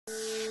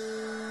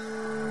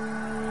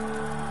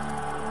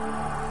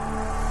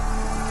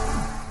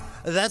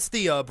That's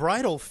the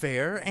bridal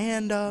fair.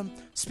 And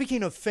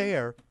speaking of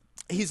fair,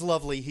 he's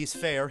lovely, he's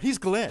fair, he's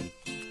Glenn.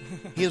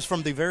 He is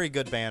from the very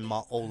good band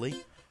Maoli.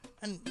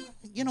 And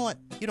you know what?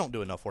 You don't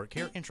do enough work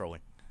here. Intro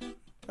him.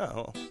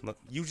 Oh, look,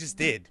 you just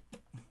did.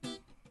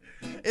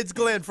 It's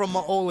Glenn from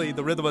Maoli,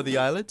 the rhythm of the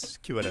islands,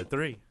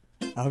 Q103.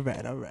 All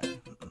right.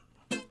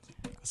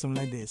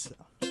 Something like this.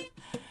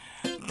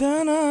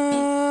 Da-na,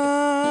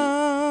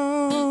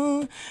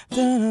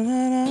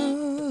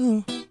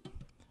 da-na-na-na.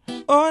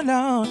 Oh,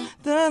 no.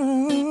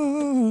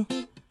 Da-na,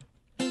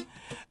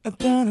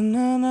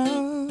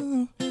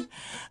 da-na-na-na.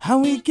 How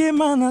we get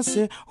man, I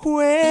say,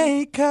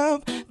 wake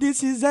up,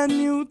 this is a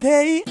new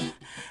day.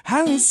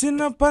 I listen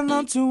up and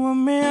out to a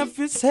man if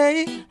it's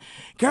hey.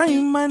 Girl,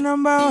 you my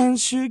number one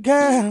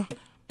sugar.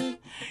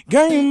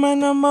 Girl, you my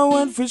number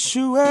one for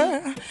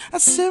sure. I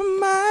said,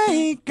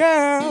 my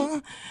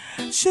girl,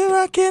 she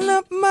rocking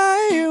up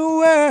my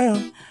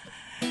world.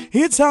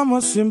 It's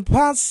almost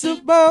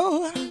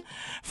impossible.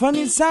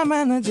 Funny time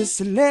and I just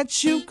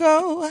let you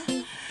go.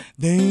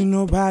 There ain't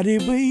nobody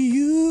but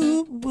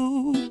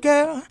you,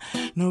 girl.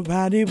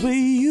 Nobody but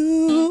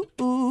you,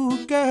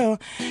 girl.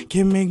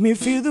 Can make me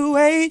feel the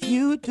way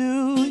you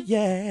do,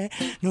 yeah.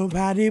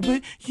 Nobody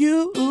but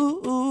you,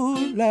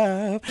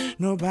 love.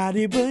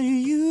 Nobody but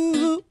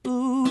you,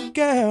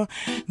 girl.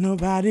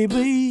 Nobody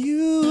but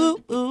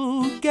you,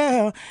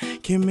 girl.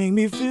 Can make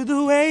me feel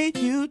the way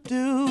you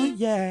do,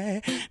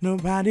 yeah.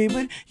 Nobody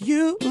but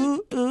you,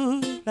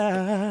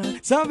 love.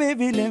 So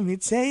baby, let me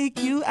take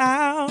you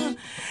out.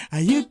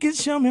 You can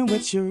show me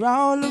what you're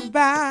all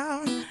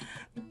about.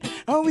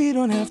 Oh, we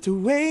don't have to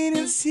wait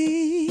and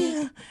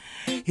see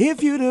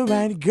if you're the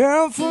right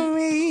girl for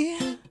me.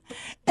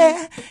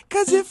 Yeah,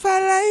 cause if I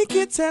like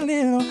it a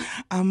little,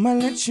 I'ma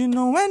let you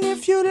know. And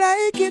if you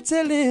like it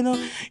a little,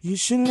 you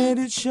should let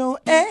it show.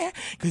 Yeah,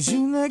 cause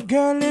you the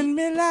girl in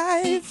my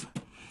life.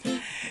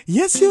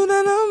 Yes, you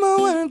the number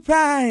one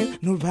prize.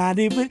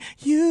 Nobody but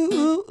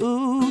you,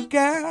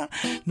 girl.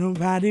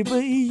 Nobody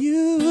but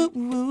you,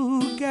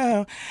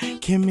 girl.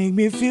 Can make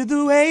me feel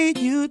the way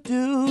you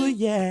do,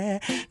 yeah.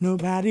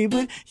 Nobody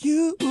but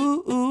you,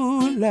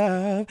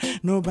 love.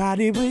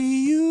 Nobody but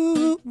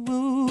you,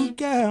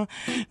 girl.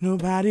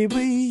 Nobody but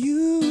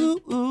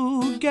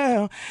you,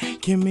 girl.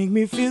 Can make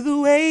me feel the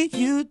way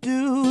you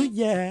do,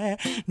 yeah.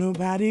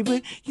 Nobody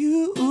but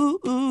you,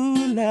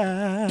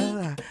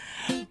 love.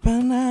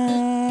 Ba-na,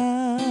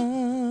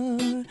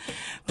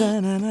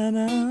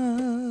 da-na-na-na,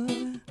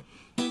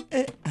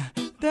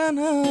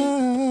 da-na,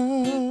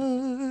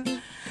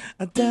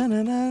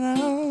 da-na-na-na,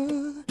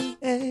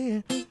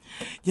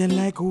 you're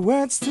like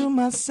words to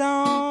my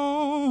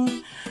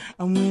song,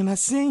 and when I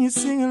sing, you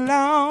sing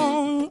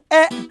along.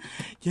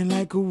 You're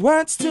like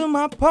words to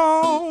my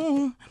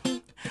poem.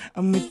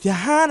 And with your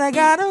heart I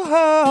got a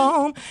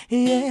home,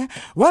 yeah.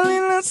 Well,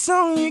 in a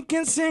song you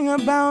can sing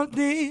about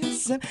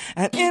this,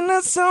 and in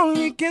a song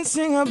you can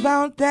sing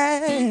about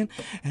that,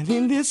 and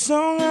in this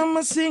song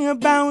I'ma sing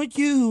about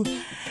you,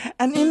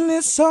 and in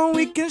this song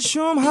we can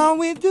show 'em how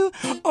we do.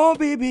 Oh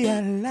baby,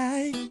 I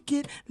like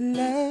it,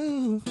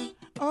 love,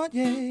 oh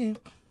yeah.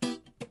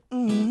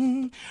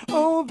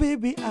 Oh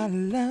baby, I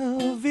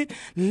love it,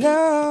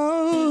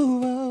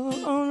 love,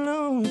 oh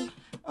no.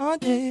 Oh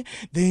yeah,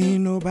 there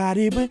ain't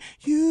nobody but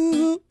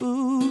you,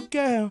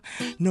 girl.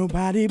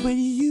 Nobody but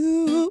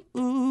you,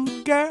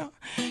 girl.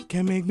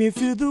 Can make me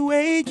feel the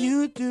way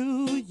you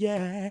do,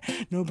 yeah.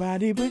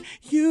 Nobody but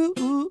you,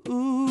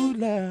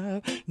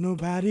 love.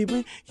 Nobody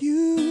but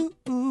you,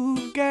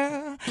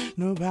 girl.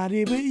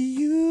 Nobody but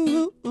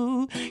you,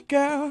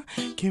 girl.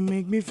 Can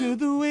make me feel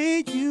the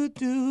way you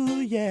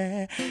do,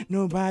 yeah.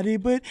 Nobody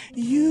but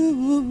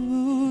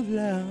you,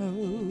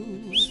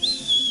 love.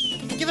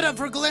 Give it up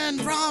for Glenn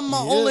from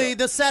Maoli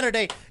this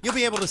Saturday. You'll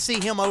be able to see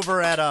him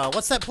over at,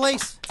 what's that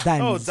place?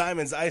 Diamonds. Oh,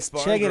 Diamond's Ice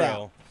Bar. Check it Grill.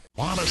 out.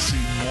 Want to see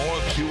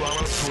more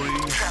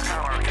Q103? Check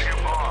out our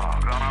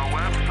Q-Blog on our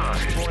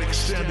website. For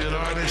extended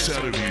artist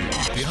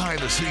interviews,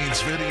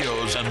 behind-the-scenes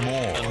videos, and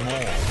more.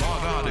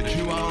 Log on to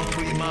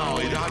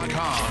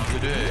Q103Maui.com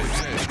today.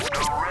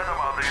 The rhythm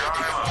of the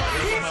island.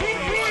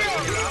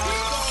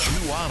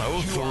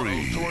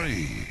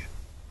 Q103.